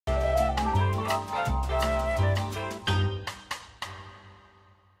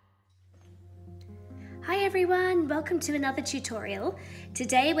everyone, welcome to another tutorial.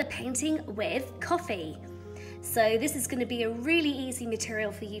 Today we're painting with coffee. So this is going to be a really easy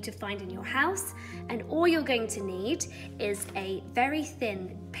material for you to find in your house, and all you're going to need is a very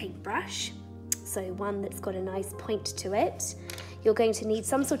thin paintbrush, so one that's got a nice point to it. You're going to need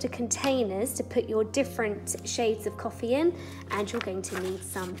some sort of containers to put your different shades of coffee in, and you're going to need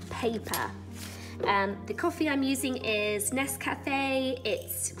some paper. The coffee I'm using is Nescafe.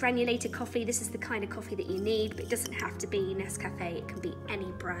 It's granulated coffee. This is the kind of coffee that you need, but it doesn't have to be Nescafe. It can be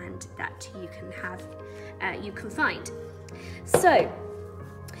any brand that you can find. So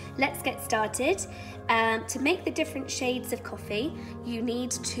let's get started. To make the different shades of coffee, you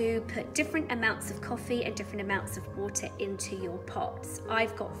need to put different amounts of coffee and different amounts of water into your pots.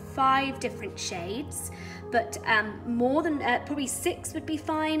 I've got 5 different shades, but more than probably 6 would be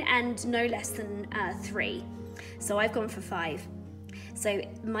fine, and no less than 3. So I've gone for 5. So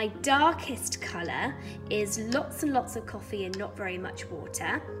my darkest colour is lots and lots of coffee and not very much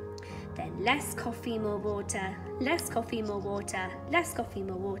water. Then less coffee, more water, less coffee, more water, less coffee,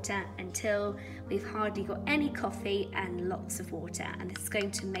 more water, until we've hardly got any coffee and lots of water. And this is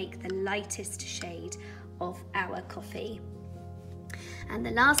going to make the lightest shade of our coffee. And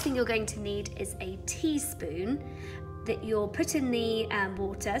the last thing you're going to need is a teaspoon that you'll put in the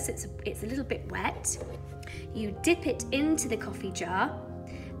water, so it's a little bit wet. You dip it into the coffee jar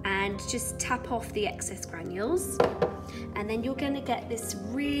and just tap off the excess granules. And then you're going to get this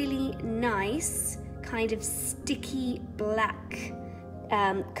really nice kind of sticky black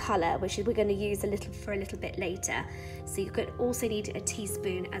colour, which we're going to use for a little bit later. So you could also need a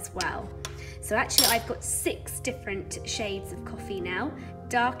teaspoon as well. So actually I've got 6 different shades of coffee now,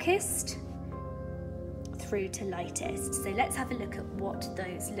 darkest through to lightest. So let's have a look at what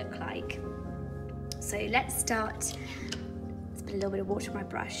those look like. So let's start, let's put a little bit of water on my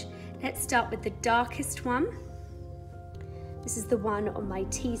brush. Let's start with the darkest one. This is the one on my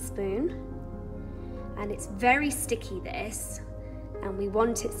teaspoon, and it's very sticky, this, and we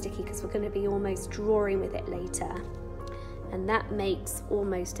want it sticky because we're going to be almost drawing with it later, and that makes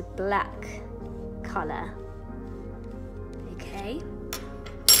almost a black colour. Okay,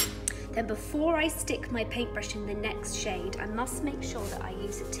 then before I stick my paintbrush in the next shade, I must make sure that I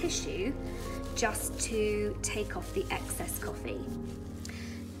use a tissue just to take off the excess coffee.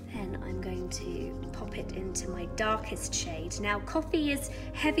 Then I'm going to pop it into my darkest shade. Now coffee is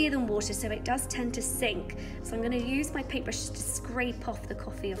heavier than water, so it does tend to sink. So I'm going to use my paintbrush to scrape off the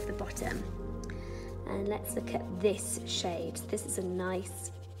coffee off the bottom. And let's look at this shade. This is a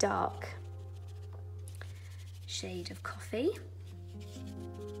nice dark shade of coffee.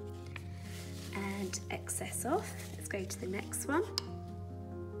 And excess off. Let's go to the next one.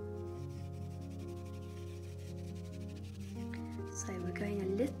 So we're going a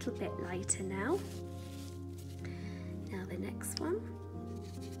little bit lighter now. Now the next one.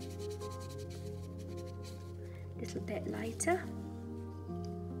 A little bit lighter.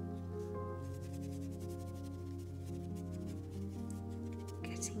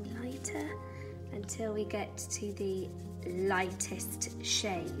 Getting lighter until we get to the lightest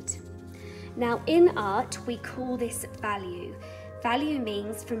shade. Now in art we call this value. Value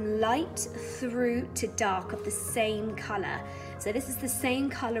means from light through to dark of the same colour. So this is the same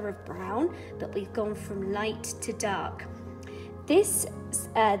colour of brown, but we've gone from light to dark. This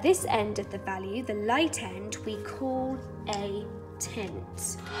end of the value, the light end, we call a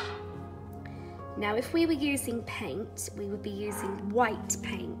tint. Now if we were using paint, we would be using white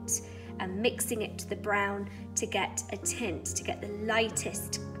paint and mixing it to the brown to get a tint, to get the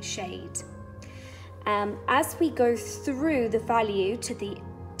lightest shade. As we go through the value to the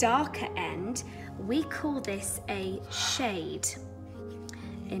darker end, we call this a shade.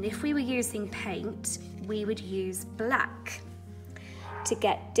 And if we were using paint, we would use black to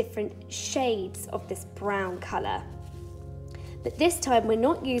get different shades of this brown colour. But this time we're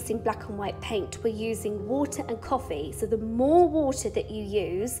not using black and white paint, we're using water and coffee. So the more water that you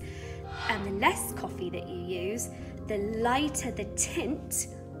use and the less coffee that you use, the lighter the tint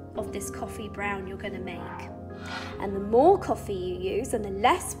of this coffee brown you're going to make. And the more coffee you use and the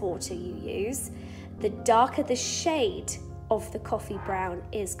less water you use, the darker the shade of the coffee brown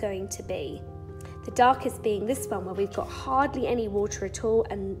is going to be. The darkest being this one, where we've got hardly any water at all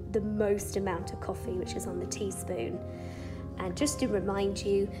and the most amount of coffee, which is on the teaspoon. And just to remind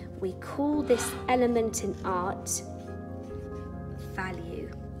you, we call this element in art value.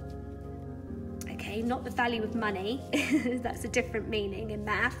 Okay, not the value of money, that's a different meaning in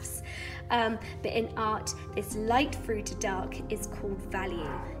maths, but in art, this light through to dark is called value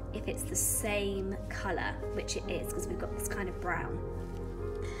if it's the same colour, which it is because we've got this kind of brown.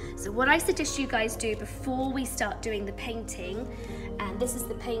 So what I suggest you guys do before we start doing the painting, and this is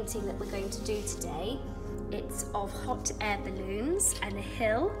the painting that we're going to do today, it's of hot air balloons and a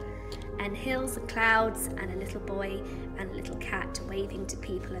hill, and hills are clouds and a little boy and a little cat waving to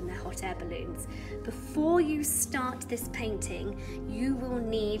people in their hot air balloons. Before you start this painting, you will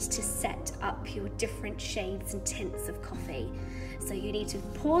need to set up your different shades and tints of coffee. So you need to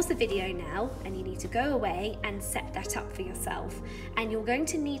pause the video now and you need to go away and set that up for yourself. And you're going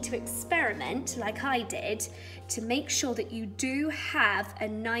to need to experiment, like I did, to make sure that you do have a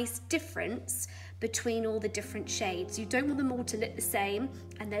nice difference between all the different shades. You don't want them all to look the same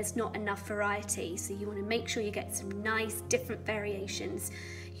and there's not enough variety. So you want to make sure you get some nice different variations.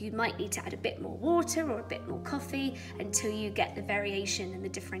 You might need to add a bit more water or a bit more coffee until you get the variation and the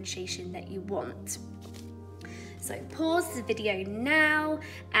differentiation that you want. So pause the video now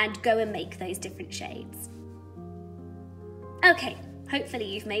and go and make those different shades. Okay, hopefully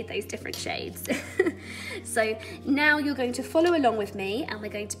you've made those different shades. So now you're going to follow along with me and we're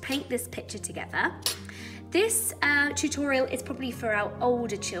going to paint this picture together. This tutorial is probably for our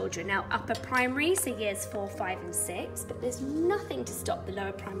older children, our upper primary, so years 4, 5 and 6, but there's nothing to stop the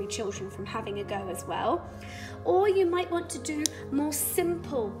lower primary children from having a go as well. Or you might want to do more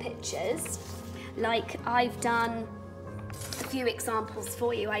simple pictures, like I've done a few examples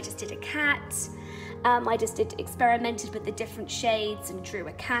for you. I just did a cat. I just experimented with the different shades and drew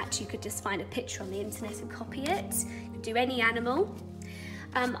a cat. You could just find a picture on the internet and copy it. You could do any animal.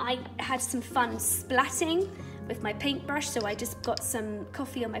 I had some fun splatting with my paintbrush, so I just got some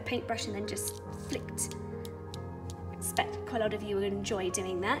coffee on my paintbrush and then just flicked. I expect quite a lot of you will enjoy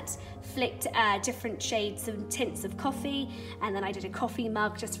doing that. Flicked different shades and tints of coffee, and then I did a coffee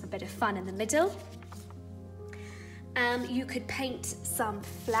mug just for a bit of fun in the middle. You could paint some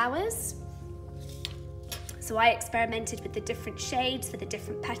flowers. So I experimented with the different shades for the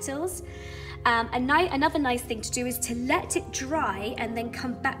different petals. Another nice thing to do is to let it dry and then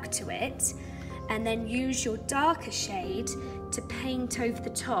come back to it, and then use your darker shade to paint over the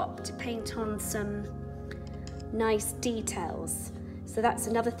top, to paint on some nice details. So that's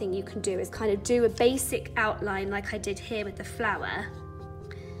another thing you can do, is kind of do a basic outline like I did here with the flower,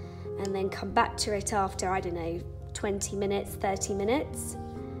 and then come back to it after, I don't know, 20 minutes, 30 minutes,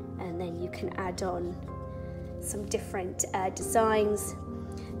 and then you can add on some different designs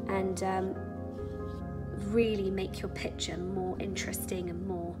and really make your picture more interesting and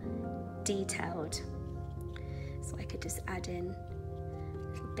more detailed. So I could just add in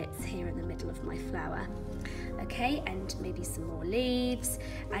little bits here in the middle of my flower. Okay, and maybe some more leaves,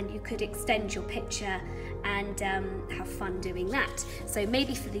 and you could extend your picture and have fun doing that. So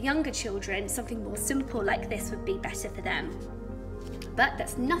maybe for the younger children, something more simple like this would be better for them. But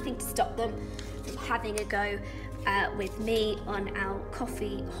that's nothing to stop them from having a go with me on our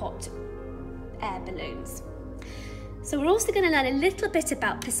coffee hot air balloons. So we're also going to learn a little bit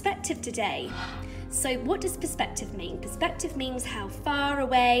about perspective today. So what does perspective mean? Perspective means how far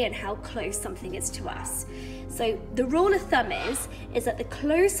away and how close something is to us. So the rule of thumb is that the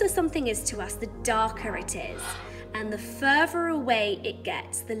closer something is to us, the darker it is. And the further away it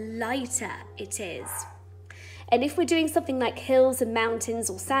gets, the lighter it is. And if we're doing something like hills and mountains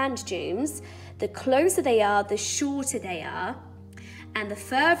or sand dunes, the closer they are, the shorter they are. And the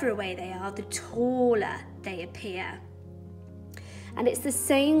further away they are, the taller they appear. And it's the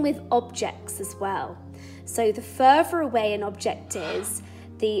same with objects as well. So the further away an object is,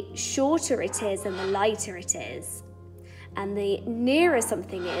 the shorter it is and the lighter it is. And the nearer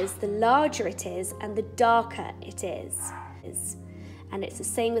something is, the larger it is and the darker it is. And it's the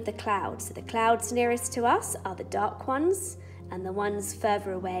same with the clouds. So the clouds nearest to us are the dark ones, and the ones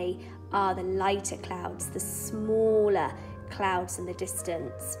further away are the lighter clouds, the smaller clouds in the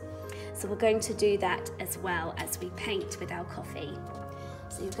distance. So we're going to do that as well as we paint with our coffee.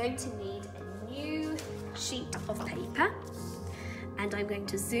 So you're going to need a new sheet of paper, and I'm going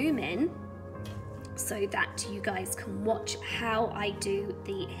to zoom in so that you guys can watch how I do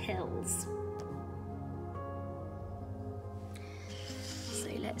the hills. So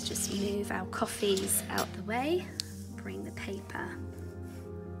let's just move our coffees out the way, bring the paper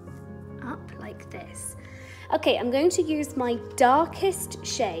up like this. Okay, I'm going to use my darkest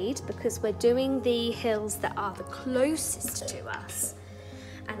shade because we're doing the hills that are the closest to us.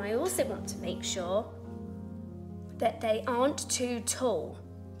 And I also want to make sure that they aren't too tall,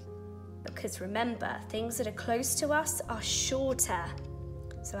 because remember, things that are close to us are shorter.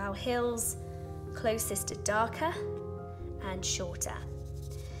 So our hills closest are darker and shorter.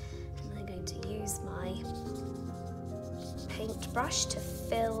 And I'm going to use my paintbrush to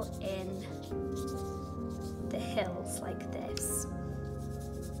fill in the hills like this.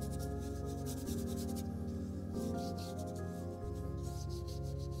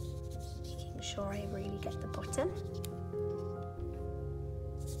 Making sure I really get the bottom.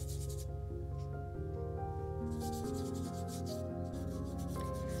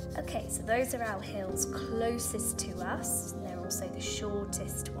 Okay, so those are our hills closest to us, and they're also the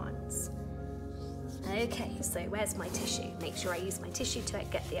shortest ones. Okay, so where's my tissue? Make sure I use my tissue to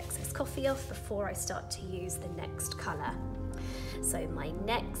get the excess coffee off before I start to use the next colour. So my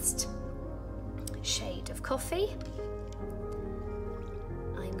next shade of coffee,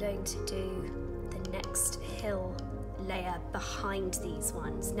 I'm going to do the next hill layer behind these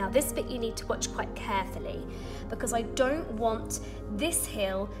ones. Now this bit you need to watch quite carefully, because I don't want this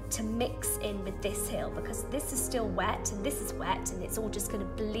hill to mix in with this hill, because this is still wet and this is wet, and it's all just going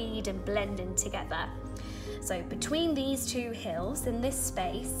to bleed and blend in together. So between these two hills in this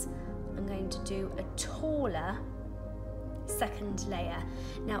space, I'm going to do a taller second layer.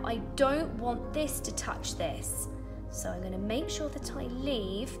 Now I don't want this to touch this, so I'm going to make sure that I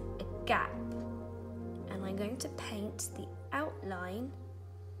leave a gap, and I'm going to paint the outline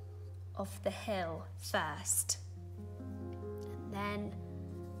of the hill first, and then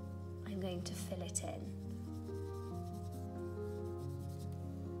I'm going to fill it in.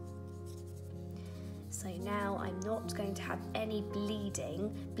 So now I'm not going to have any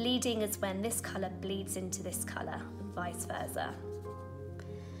bleeding. Bleeding is when this colour bleeds into this colour, and vice versa.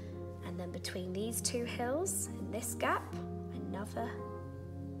 And then between these two hills, in this gap, another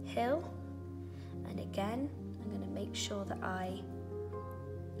hill. And again, I'm going to make sure that I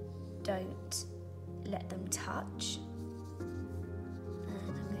don't let them touch. And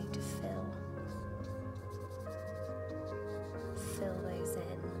I'm going to fill those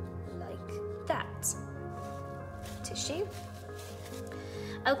in like that. Tissue.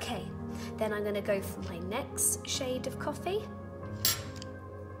 Okay, then I'm going to go for my next shade of coffee.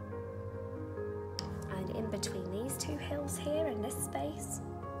 And in between these two hills here in this space,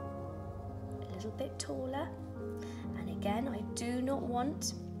 a little bit taller. And again, I do not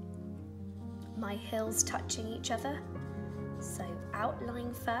want my hills touching each other. So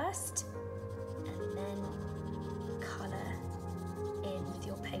outline first, and then colour in with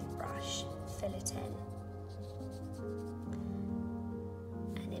your paintbrush, fill it in.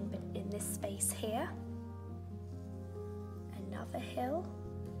 And in this space here, another hill,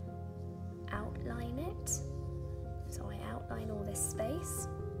 outline it. So I outline all this space.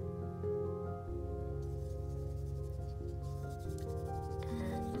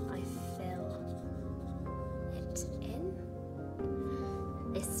 And I fill it in.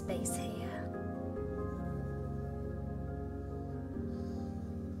 This space here.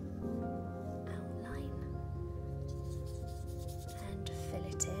 Outline. And fill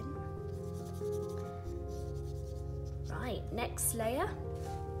it in. Right, next layer.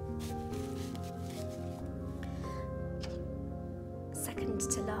 Second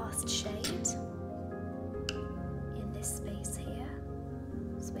to last shade in this space here.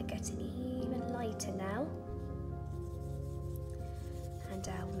 So we're getting even lighter now. And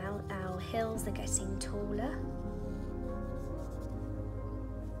our hills are getting taller.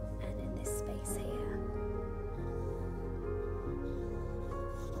 And in this space here.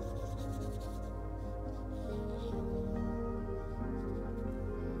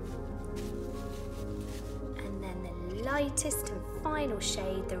 And then the lightest and final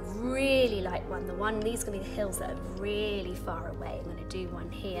shade, the really light one, these are going to be the hills that are really far away. I'm going to do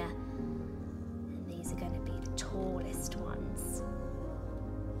one here. And these are going to be the tallest ones.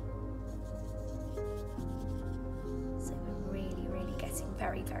 So we're really, really getting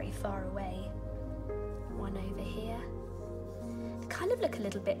very, very far away. One over here. They kind of look a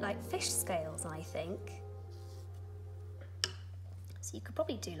little bit like fish scales, I think. So you could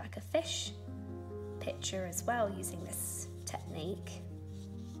probably do like a fish picture as well using this technique.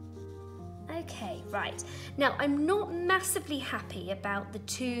 Okay, right. Now I'm not massively happy about the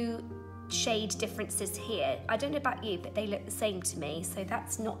two shade differences here. I don't know about you, but they look the same to me, so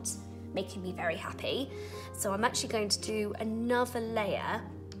that's not making me very happy. So I'm actually going to do another layer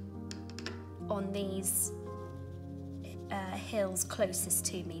on these hills closest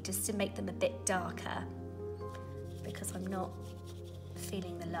to me, just to make them a bit darker, because I'm not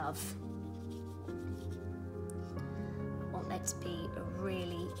feeling the love. I want there to be a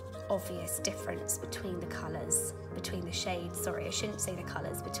really obvious difference between the colours, between the shades, sorry, I shouldn't say the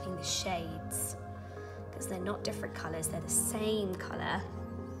colours, between the shades, because they're not different colours, they're the same colour,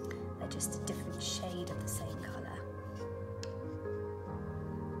 they're just a different shade of the same colour.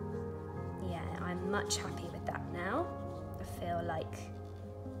 Yeah, I'm much happy with that now. I feel like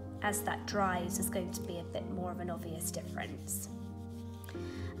as that dries, there's going to be a bit more of an obvious difference.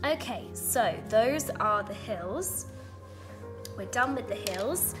 Okay, so those are the hills. We're done with the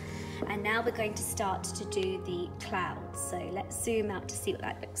hills, and now we're going to start to do the clouds. So let's zoom out to see what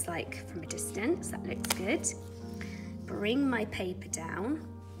that looks like from a distance. That looks good. Bring my paper down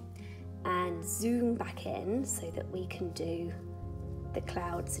and zoom back in so that we can do the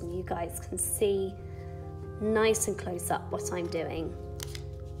clouds and you guys can see nice and close up what I'm doing.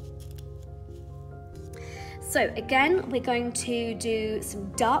 So again, we're going to do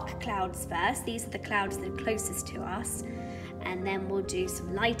some dark clouds first. These are the clouds that are closest to us. And then we'll do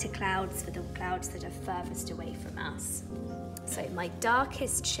some lighter clouds for the clouds that are furthest away from us. So my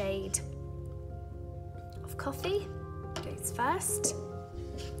darkest shade of coffee goes first.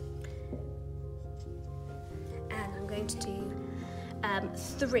 And I'm going to do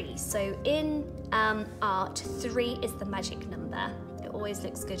 3. So in art, 3 is the magic number. It always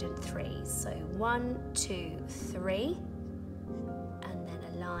looks good in 3. So 1, 2, 3, and then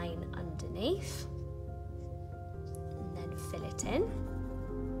a line underneath, and then fill it in.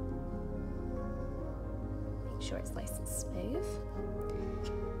 Make sure it's nice and smooth.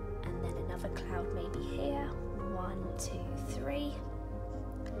 And then another cloud maybe here. 1, 2, 3,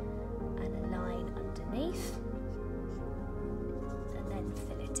 and a line underneath, and then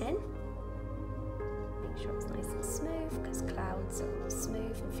fill it in. Make sure it's nice and smooth because clouds are all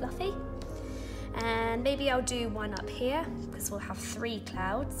smooth and fluffy. And maybe I'll do one up here because we'll have 3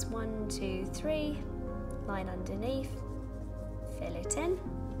 clouds. 1, 2, 3, line underneath, fill it in.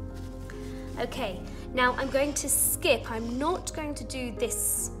 Okay, now I'm going to skip. I'm not going to do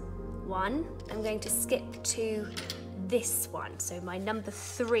this one. I'm going to skip to this one, so my number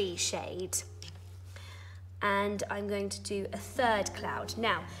 3 shade. And I'm going to do a 3rd cloud.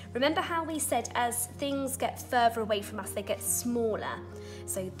 Now, remember how we said as things get further away from us, they get smaller.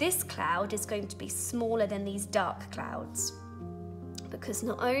 So this cloud is going to be smaller than these dark clouds because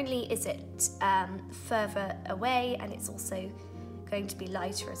not only is it further away, and it's also going to be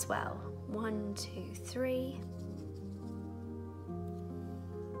lighter as well. 1, 2, 3.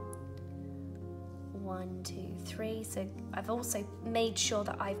 1, 2, 3. So I've also made sure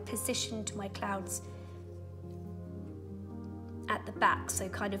that I've positioned my clouds at the back, so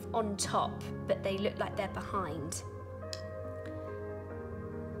kind of on top, but they look like they're behind.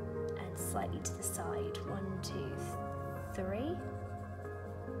 And slightly to the side. 1, 2, 3.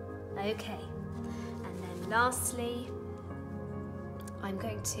 Okay, and then lastly, I'm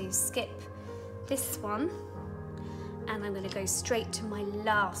going to skip this one, and I'm going to go straight to my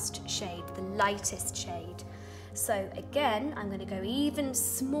last shade, the lightest shade. So again, I'm going to go even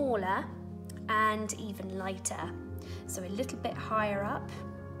smaller and even lighter. So a little bit higher up,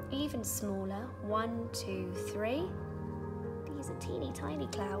 even smaller. 1, 2, 3. These are teeny tiny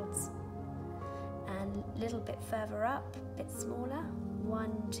clouds. And a little bit further up, a bit smaller.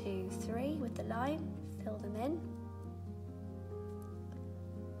 1, 2, 3 with the line, fill them in.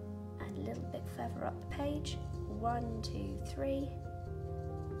 And a little bit further up the page. 1, 2, 3.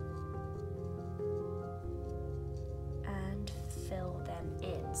 And fill them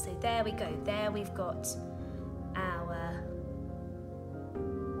in. So there we go. There we've got our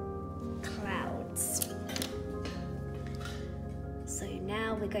clouds. So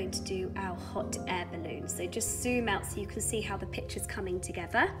now we're going to do our hot air balloon. So just zoom out so you can see how the picture's coming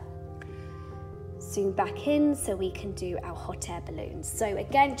together. Zoom back in so we can do our hot air balloons. So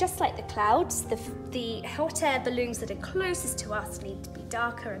again, just like the clouds, the hot air balloons that are closest to us need to be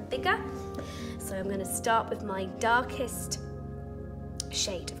darker and bigger. So I'm going to start with my darkest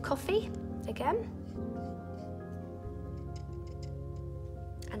shade of coffee again.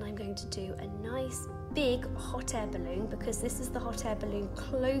 And I'm going to do a nice big hot air balloon because this is the hot air balloon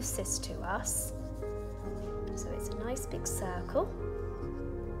closest to us. So it's a nice big circle.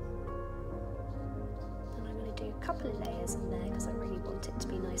 And I'm going to do a couple of layers in there because I really want it to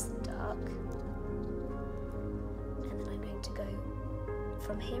be nice and dark. And then I'm going to go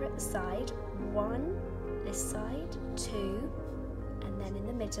from here at the side, 1, this side, 2, and then in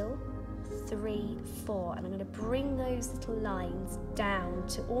the middle, 3, 4, and I'm going to bring those little lines down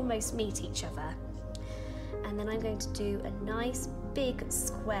to almost meet each other. And then I'm going to do a nice big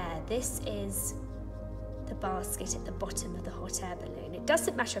square. This is the basket at the bottom of the hot air balloon. It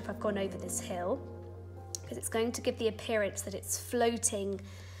doesn't matter if I've gone over this hill because it's going to give the appearance that it's floating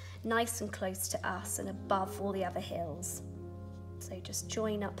nice and close to us and above all the other hills. So just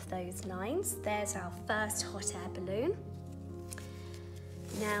join up those lines. There's our first hot air balloon.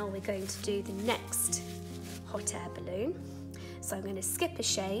 Now we're going to do the next hot air balloon. So I'm going to skip a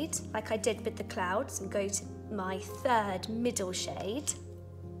shade like I did with the clouds and go to my 3rd middle shade.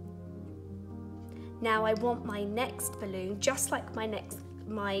 Now I want my next balloon, just like my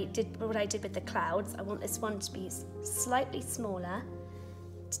what I did with the clouds. I want this one to be slightly smaller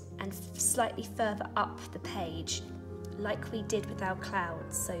and slightly further up the page, like we did with our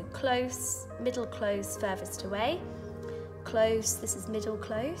clouds. So close, middle close, furthest away. Close, this is middle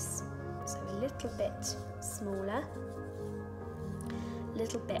close. So a little bit smaller, a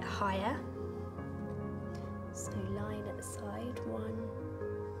little bit higher. So line at the side, 1,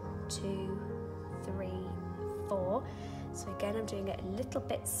 2, 3, 4. So again, I'm doing it a little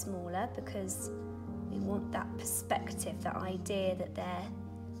bit smaller because we want that perspective, that idea that they're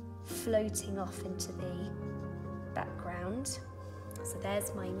floating off into the background. So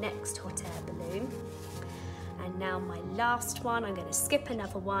there's my next hot air balloon. And now my last one, I'm going to skip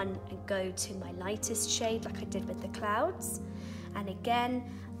another one and go to my lightest shade like I did with the clouds. And again,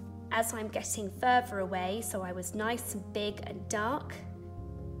 as I'm getting further away, so I was nice and big and dark,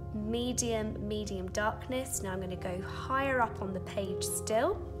 medium darkness. Now I'm going to go higher up on the page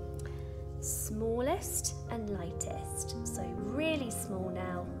still, smallest and lightest. So really small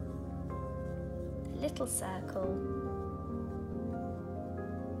now, a little circle,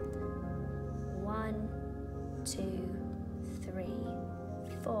 1, 2, 3,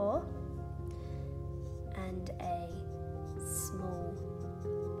 4, and a small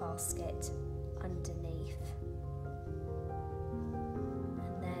basket underneath.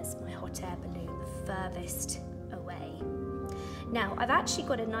 And there's my hot air balloon, the furthest away. Now I've actually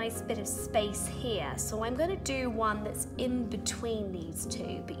got a nice bit of space here, so I'm going to do one that's in between these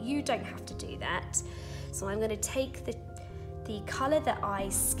two, but you don't have to do that. So I'm going to take the colour that I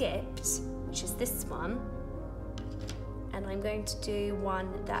skipped, which is this one, and I'm going to do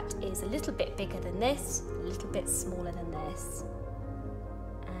one that is a little bit bigger than this, a little bit smaller than this.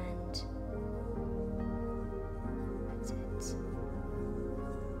 And that's it.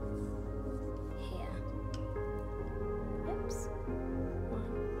 Here. Oops. 1,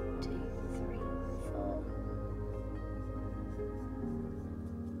 2, 3, 4.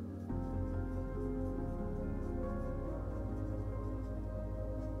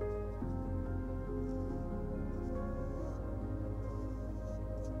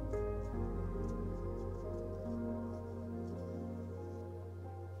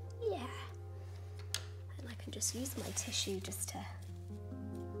 Just use my tissue just to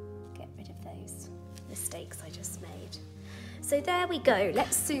get rid of those mistakes I just made. So there we go,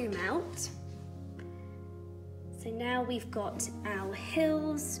 let's zoom out. So now we've got our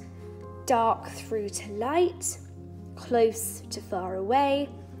hills, dark through to light, close to far away,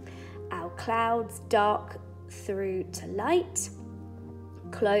 our clouds, dark through to light,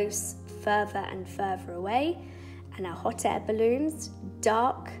 close, further and further away, and our hot air balloons,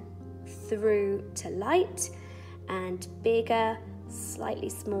 dark through to light, and bigger, slightly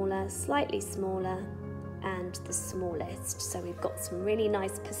smaller, and the smallest. So we've got some really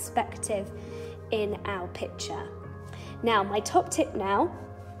nice perspective in our picture. Now, my top tip now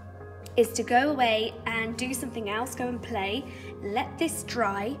is to go away and do something else, go and play, let this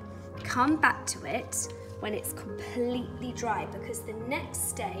dry, come back to it when it's completely dry, because the next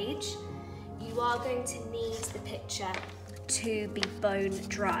stage, you are going to need the picture to be bone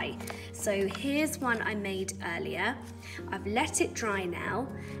dry. So here's one I made earlier. I've let it dry now,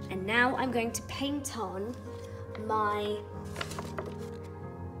 and now I'm going to paint on my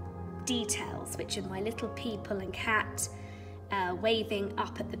details, which are my little people and cat waving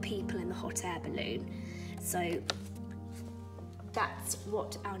up at the people in the hot air balloon. So that's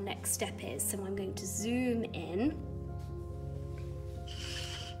what our next step is. So I'm going to zoom in,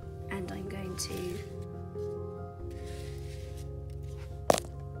 and I'm going to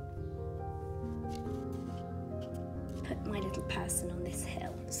put my little person on this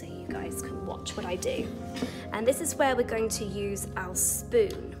hill so you guys can watch what I do. And this is where we're going to use our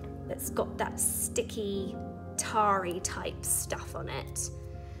spoon that's got that sticky, tarry type stuff on it.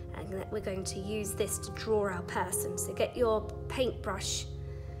 And we're going to use this to draw our person. So get your paintbrush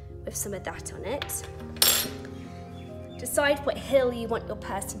with some of that on it. Decide what hill you want your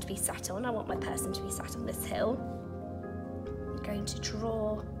person to be sat on. I want my person to be sat on this hill. I'm going to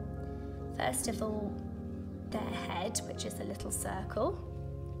draw, first of all, their head, which is a little circle,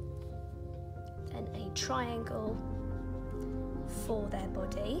 then a triangle for their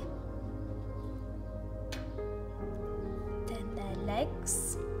body, then their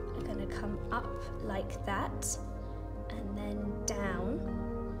legs are going to come up like that and then down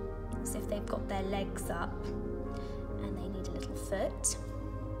as if they've got their legs up, and they need a little foot,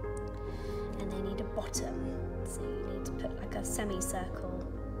 and they need a bottom, so you need to put like a semicircle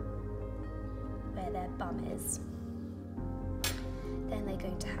where their bum is. Then they're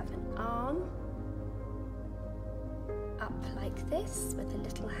going to have an arm, up like this with a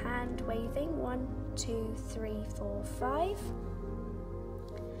little hand waving. 1, 2, 3, 4, 5.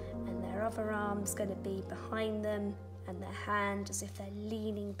 And their other arm's going to be behind them and their hand as if they're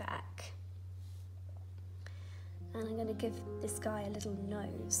leaning back. And I'm going to give this guy a little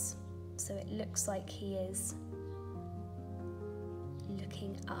nose so it looks like he is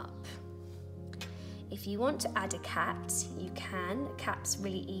looking up. If you want to add a cat, you can. A cat's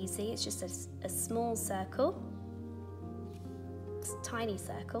really easy. It's just a small circle, it's a tiny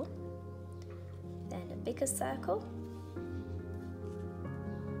circle, then a bigger circle,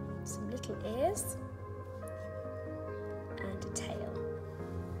 some little ears, and a tail.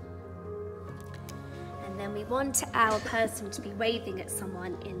 And then we want our person to be waving at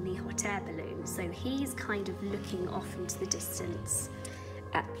someone in the hot air balloon. So he's kind of looking off into the distance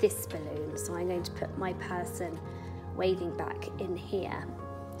at this balloon. So I'm going to put my person waving back in here.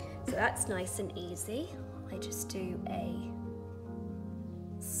 So that's nice and easy. I just do a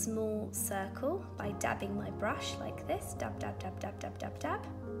small circle by dabbing my brush like this. Dab, dab, dab, dab, dab, dab, dab.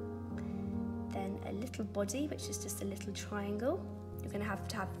 Then a little body, which is just a little triangle. You're going to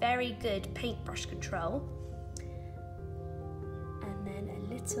have very good paintbrush control. And then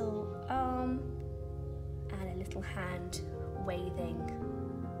a little arm and a little hand waving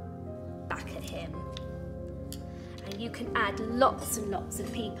back at him. And you can add lots and lots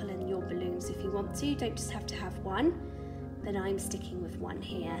of people in your balloons if you want to. You don't just have to have one, but I'm sticking with one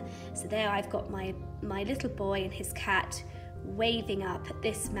here. So there I've got my little boy and his cat waving up at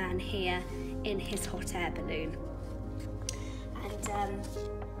this man here in his hot air balloon. And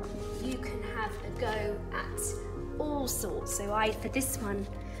you can have a go at all sorts. So for this one,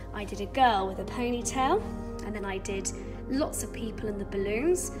 I did a girl with a ponytail, and then I did lots of people in the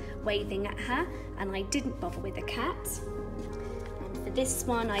balloons waving at her, and I didn't bother with a cat. And for this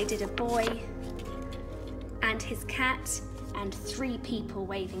one, I did a boy and his cat and 3 people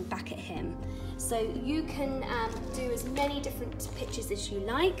waving back at him. So you can do as many different pictures as you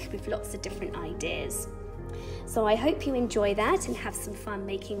like with lots of different ideas. So I hope you enjoy that and have some fun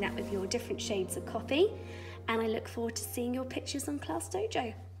making that with your different shades of coffee. And I look forward to seeing your pictures on Class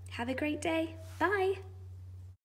Dojo. Have a great day. Bye.